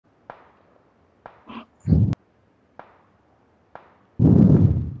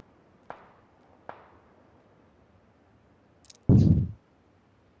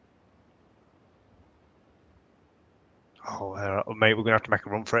Oh, mate, we're gonna have to make a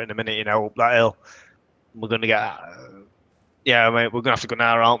run for it in a minute. You know, up that hill. We're gonna get. Yeah, mate, we're gonna have to go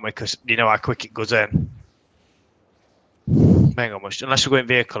now, aren't we? Because you know how quick it goes in. Ain't got much. Unless we go in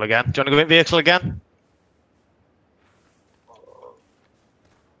vehicle again. Do you want to go in vehicle again?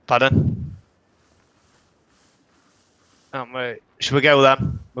 Pardon? Oh, mate. Should we go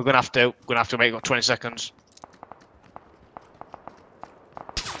then? We're gonna have to. We're gonna have to make 20 seconds.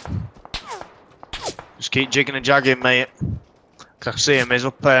 Just keep jigging and jagging, mate. Cause I see him. He's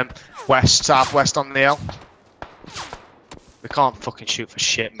up west, southwest on the hill. We can't fucking shoot for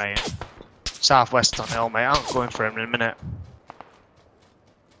shit, mate. Southwest on the hill, mate. I'm going for him in a minute.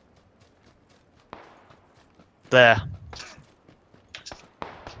 There.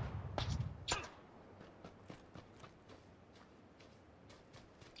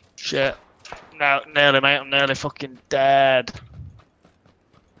 Shit. No, nearly, mate. I'm nearly fucking dead.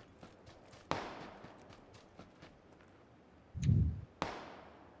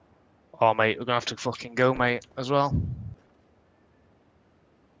 Oh, mate, we're gonna have to fucking go, mate, as well.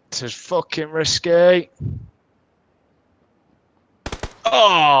 This is fucking risky.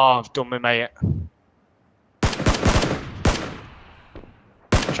 Oh, I've done me, mate.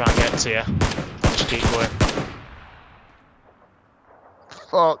 Try and get to you. Just keep going.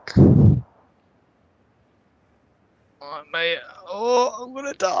 Fuck. Alright, mate. Oh, I'm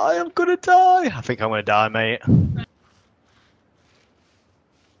gonna die. I'm gonna die. I think I'm gonna die, mate.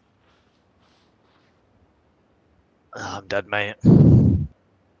 Oh, I'm dead, mate.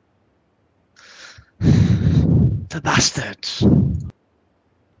 The bastards.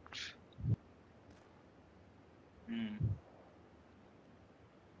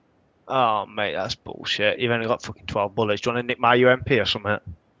 Oh, mate, that's bullshit. You've only got fucking 12 bullets. Do you want to nick my UMP or something?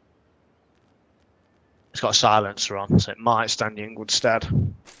 It's got a silencer on, so it might stand you in good stead.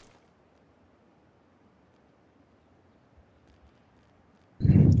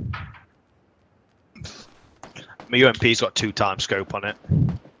 My UMP's got 2x scope on it.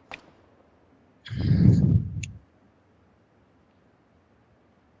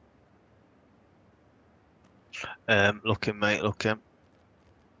 Looking, mate, looking.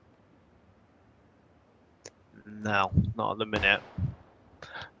 No, not at the minute.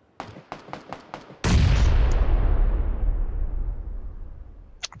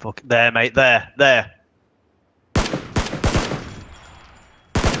 Fuck, there, mate, there.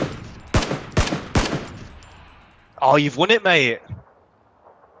 Oh, you've won it, mate.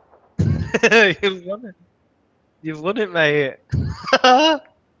 You've won it. You've won it, mate.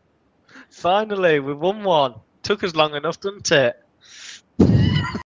 Finally, we won one. Took us long enough, didn't it?